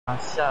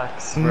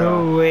Shucks, bro.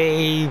 No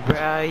way,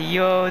 bro.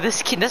 Yo,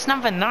 this kid, that's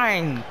number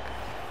 9. Well,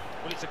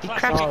 it's a He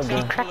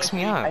classic cracks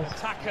me up.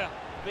 Attacker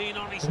being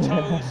on his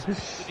toes, the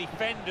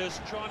defenders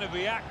trying to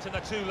react and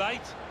they're too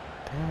late.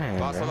 Damn,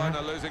 Barcelona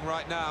bro. losing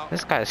right now.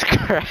 This guy's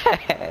cracked.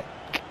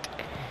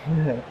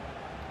 I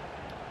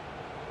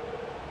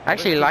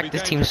actually like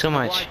this team so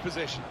much.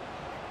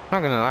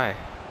 Not gonna lie.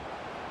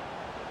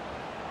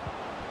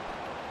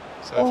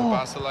 So for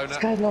Barcelona, this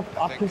guy's not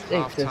I up think his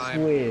X, that's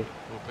half-time weird.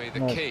 will be the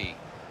No. key.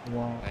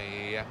 Wow.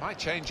 They might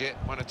change it.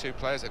 1 or 2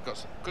 players have got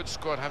some good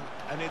squad.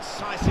 An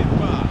incisive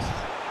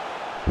pass.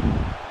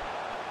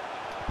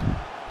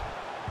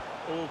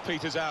 All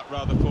peters out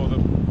rather for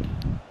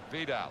them.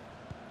 Vidal.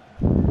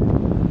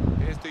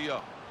 Here's De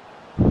Jong.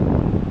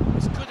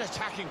 It's good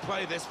attacking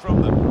play this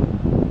from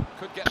them.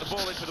 Could get the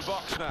ball into the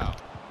box now.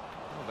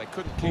 Oh, they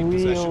couldn't keep Real,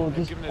 possession. They've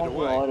just given it on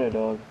away. order,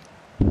 dog.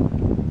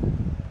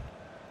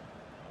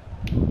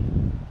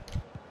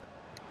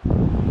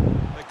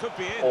 They could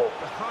be in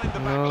behind the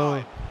back No.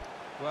 line.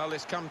 Well,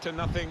 it's come to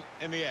nothing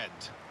in the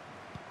end.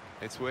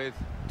 It's with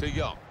De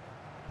Jong.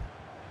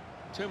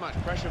 Too much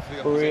pressure for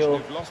the For opposition real.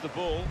 who've lost the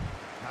ball.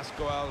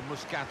 Pascual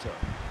Moscato.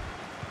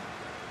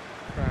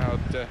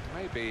 Crowd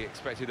maybe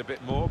expected a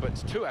bit more, but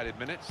it's 2 added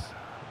minutes.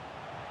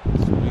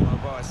 Swinging on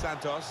by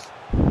Santos.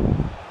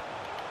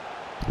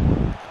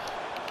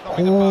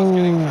 Knocking the pass,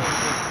 getting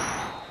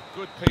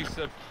through. Good piece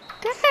of...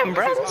 Damn,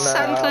 bro. Nah,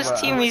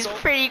 Santos' team is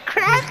pretty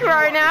cracked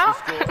right now.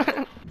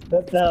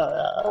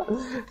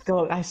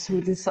 Dog, I saw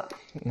this up.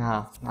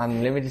 Nah,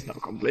 man, let me just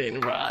not complain,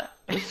 bro.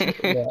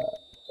 Yeah.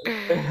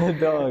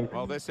 Dog.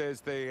 Well, this is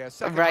the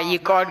second Bro, you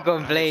half can't now,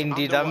 complain, and it's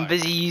dude. I'm underway.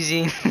 busy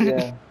using.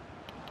 Yeah.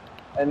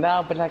 And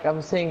now, but like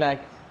I'm saying, like,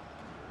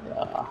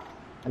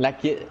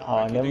 like it.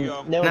 Oh, never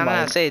No, mind.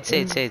 no, say it.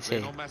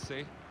 Lionel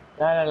Messi,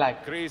 No,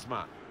 like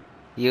Griezmann.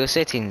 Your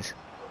settings.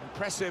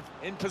 Impressive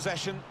in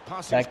possession,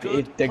 passing Like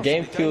good, the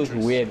game possibly feels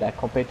dangerous. weird, like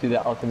compared to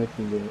the Ultimate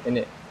Team game,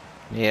 innit?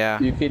 Yeah.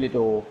 You feel it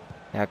all.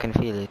 Yeah, I can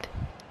feel it.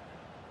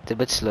 It's a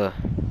bit slow.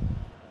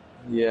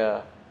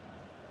 Yeah.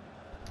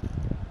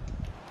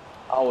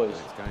 Hours.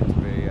 It's going to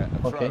be a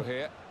throw Okay.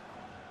 here.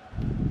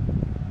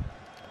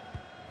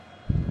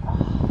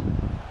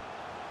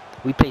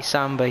 We play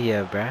Samba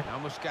here, bruh. Now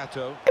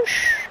Moscato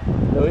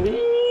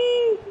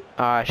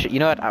You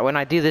know what? When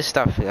I do this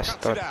stuff, I cuts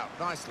start it out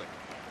nicely.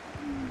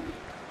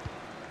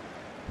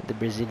 the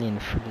Brazilian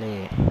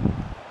flair.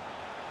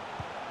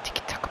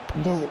 Tiki taka,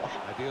 boys. No,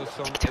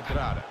 Adilson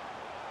Edrada.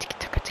 Tiki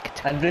taka, tiki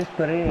taka. Andres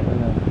Pereira.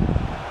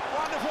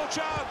 Wonderful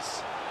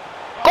chance.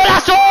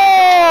 Golazo!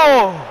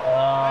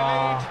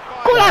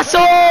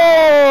 Golazo!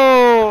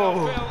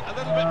 Feel a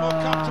little bit more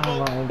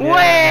comfortable.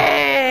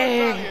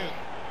 Way! Value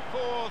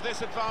for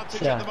this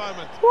advantage at the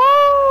moment. Woo!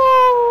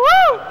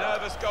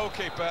 Nervous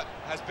goalkeeper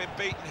has been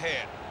beaten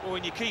here. Well,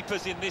 when your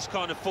keeper's in this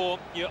kind of form,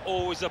 you're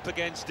always up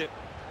against it.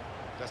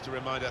 Just a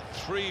reminder,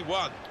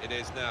 3-1 it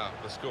is now,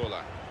 the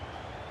scoreline.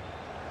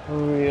 For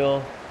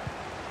real.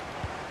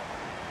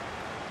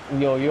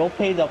 Yo, your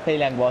plays are play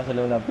like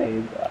Barcelona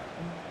plays.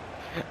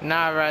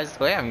 Nah, bro, it's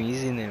the way I'm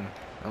using them.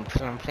 I'm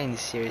playing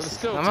this Well, there's serious.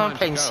 still I'm time not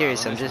playing to go,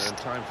 serious. Alan, I'm isn't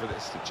just. there? Time for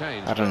this to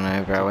change. I don't but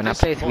know, bro. to When I this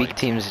play with weak point,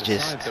 teams, the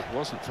just side that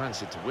wasn't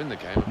fancied to win the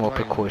game are more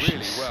playing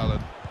precautious. really well,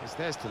 and it's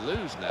theirs to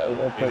lose now.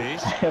 It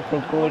is.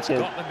 What's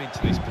got them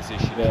into this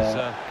position is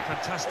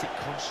fantastic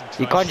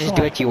concentration. You can't just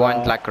do what you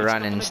want, like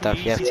run and stuff.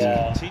 You have to.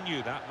 Yeah.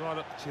 Continue that right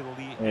up till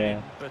the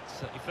end, but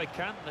if they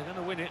can, they're going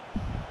to win it.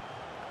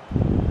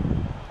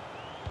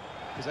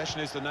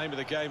 Possession is the name of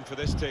the game for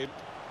this team.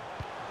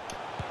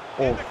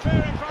 In the clear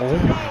in front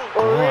of goal.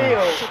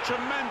 God. It's a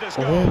tremendous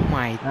goal. Oh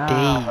my Nah,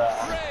 days.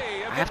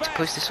 Three of I have the to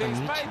post this best. on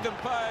He's YouTube. made them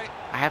pay,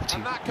 I have to.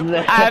 and that I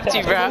completes I have to,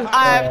 the bro. match.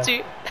 I have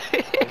to.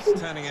 It's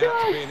turning out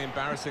to be an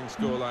embarrassing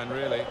scoreline,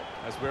 really,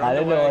 as we're I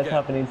don't know underway what's again.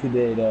 happening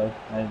today, though.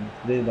 And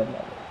today don't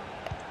matter.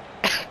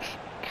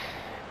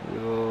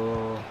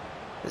 Yo,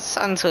 the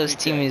Santos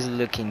team is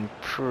looking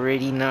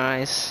pretty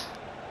nice.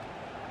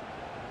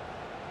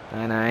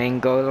 And I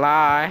ain't gonna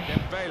lie.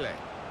 Dembele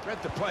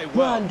read the play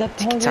well. Man, that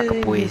Tiki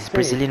taka, boys.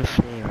 Brazilian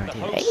flair right The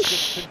here. hosts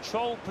have Eish.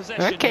 controlled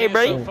possession Okay, here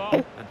bro. so far,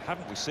 and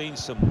haven't we seen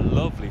some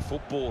lovely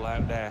football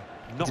out there?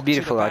 Knocked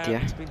beautiful it out about. here.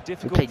 It's been We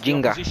difficult play for the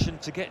Jenga. opposition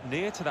to get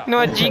near to that. You know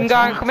what ball. Jenga, Teams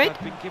Ahmed?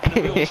 have been given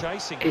a real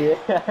chasing. Yeah.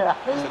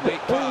 It's a neat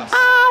pass.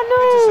 Ah, no,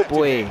 Intercepted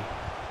boy. here.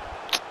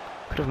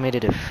 Could have made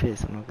it a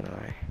fifth, I'm not gonna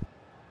lie.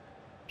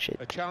 Shit.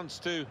 A chance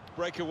to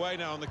break away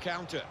now on the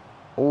counter.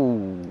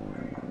 Oh.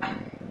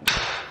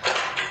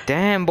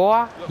 Damn,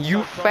 boy. Looked You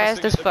so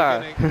fast promising as at the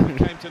fuck. beginning,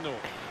 but came to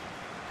naught.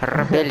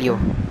 Rebelio.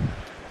 And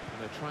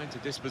they're trying to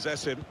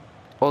dispossess him.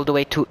 All the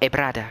way to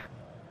Ebrada.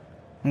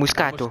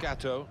 Moscato.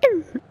 Moscato.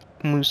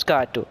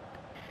 Moscato.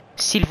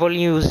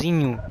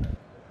 Silvoliozinho.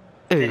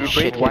 Oh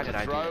shit, why did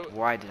I do Throw. it?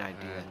 Why did I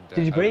do it? And,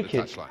 Did you over break the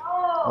it?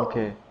 touchline.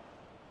 Okay.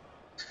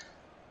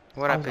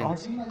 What happened?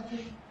 Awesome.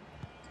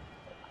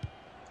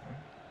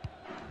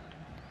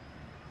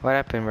 What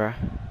happened, bro?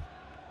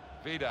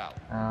 Vidal.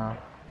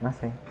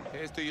 Nothing.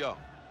 Here's De Jong.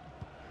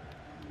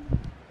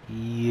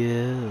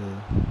 Yeah.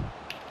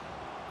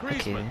 Okay.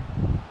 Griezmann.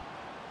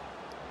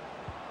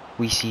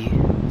 We see.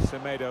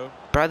 Semedo.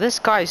 Bro, this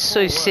guy is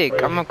so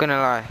sick. I'm not gonna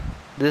lie.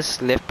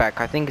 This left back,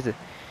 I think,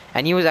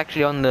 and he was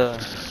actually on the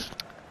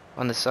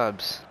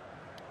subs.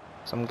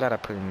 So I'm glad I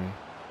put him in.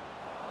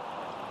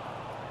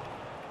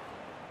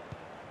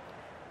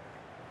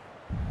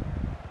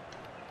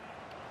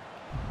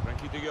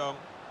 Frankie de Jong.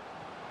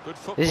 Good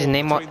football. This is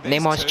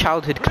Neymar's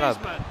childhood club.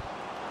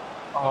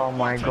 Oh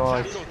my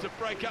god. To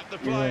break up the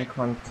He's play. in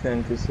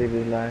content to save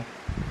his life.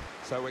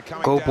 So we're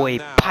coming Go down boy,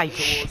 now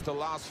Paish. towards the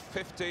last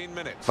 15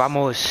 minutes.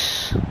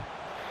 Vamos. Take them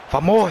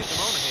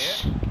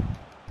Vamos. on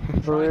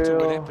here. For Trying to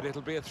win it, real? but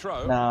it'll be a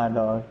throw. Nah,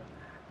 dog.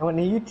 When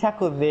you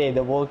tackle there,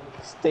 the ball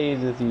stays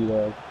with you,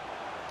 dog.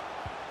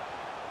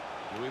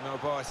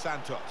 BOI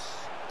Santos.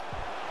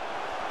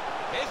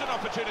 Here's an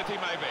opportunity,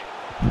 maybe.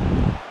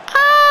 Ah,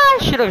 I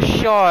should have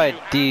shot,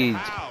 dude.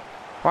 How?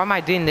 Why am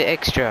I doing the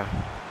extra?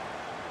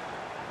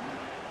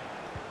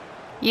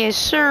 Yes,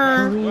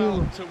 sir.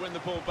 Well, to win the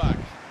ball back.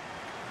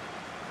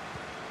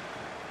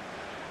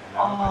 Oh,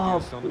 Now,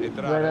 Edson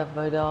better Idrade.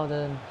 by down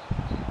then.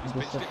 He's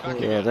pitched it back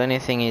Yeah, again. the only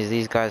thing is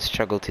these guys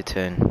struggle to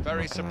turn. Very Not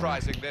gonna lie.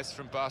 surprising this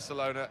from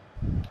Barcelona,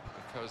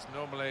 because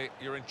normally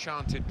you're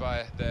enchanted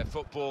by their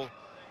football.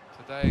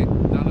 Today,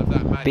 none of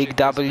that magic. Big has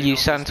W been on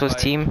Santos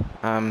display. team.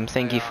 Thank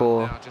They you are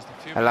for now just a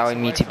few allowing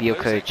me minutes to away be your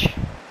from losing. coach.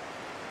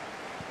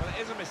 Well,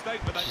 it is a mistake,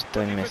 but Just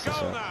they're don't looking mess for this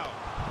goal up. now.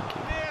 Thank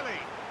you. Nearly.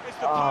 It's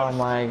the Oh post,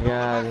 my not the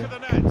God. back of the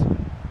net.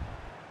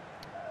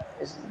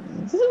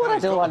 This is what I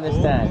He's don't got the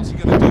ball. understand. What's he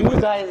gonna do with You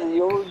it? guys,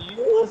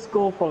 you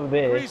score from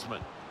there.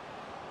 Griezmann.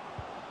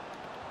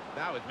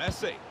 Now with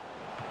Messi.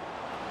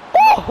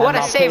 Oh, what a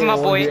my save, player my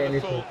won't boy. do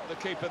anything. The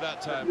keeper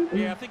that time.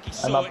 Yeah, I think he And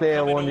saw my it player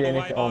coming won't do all the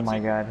way, anything. Oh my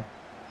Martin. god.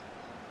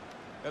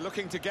 They're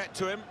looking to get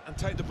to him and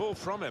take the ball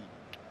from him.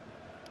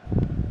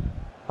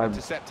 But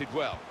Intercepted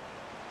well.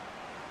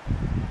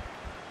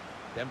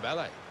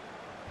 Dembele.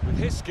 With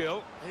his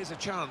skill, here's a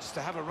chance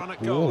to have a run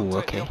at goal and Ooh,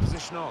 take okay. the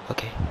opposition on.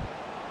 Okay.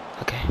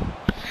 Okay.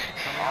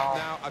 Coming up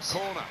now, a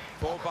corner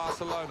for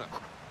Barcelona.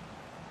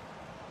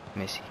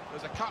 Messi.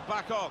 There's a cut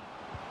back on.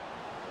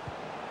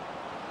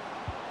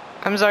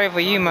 I'm sorry for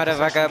you, Time for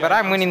motherfucker, possession but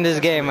I'm game winning this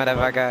game,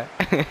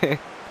 unsuccessfully. motherfucker.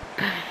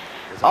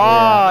 There's Oh,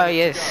 a minute to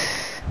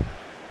yes.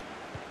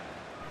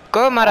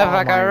 Go, motherfucker. my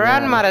Run, God. go.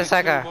 2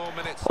 motherfucker. more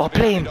minutes Oh, to be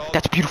play him. added on.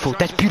 That's beautiful. That's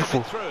Tries to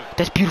beautiful. step it through.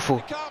 That's beautiful.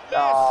 He can't miss.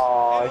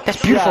 Oh, It'll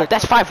That's be beautiful. shot.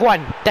 That's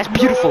 5-1. That's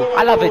beautiful.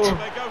 I love it. They go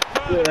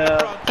further in Yeah.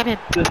 front. Come here.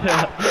 Full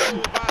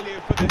value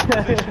for this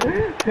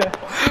position.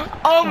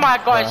 Oh my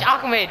gosh,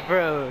 Ahmed,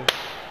 bro.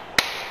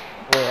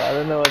 Bro, I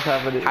don't know what's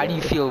happening. How do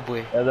you feel,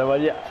 boy?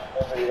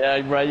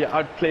 Yeah, bro, you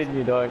outplayed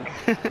me, dog.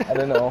 I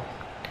don't know.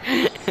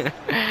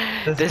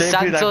 The same thing like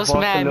Santos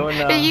man.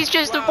 Barcelona. He's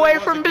just a Well, boy it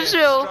was from again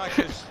Brazil.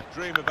 strikers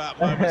dream about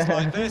moments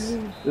like this.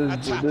 This A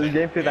tap game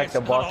in. feels like It's the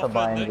not Barca often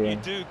Bayern that you game.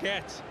 do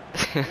get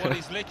what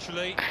is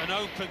literally an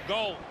open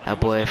goal. A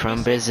boy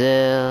from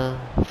Brazil,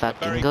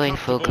 fucking Very going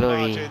for comfortable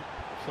glory. margin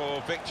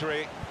for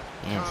victory.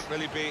 Yes. Can't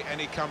really be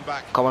any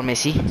comeback. Come on,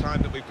 Messi. The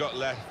time that we've got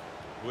left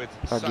with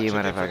Fuck such you,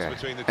 a difference motherfucker.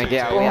 between the two Thank you,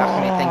 teams. Away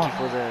Ahmed. Thank you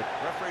for the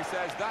Referee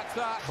says that's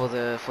that.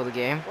 for the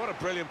game. What a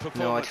brilliant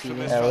No hard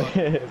performance from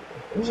feelings.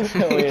 this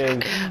fella. Yeah,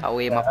 it is.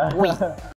 Away, my boy.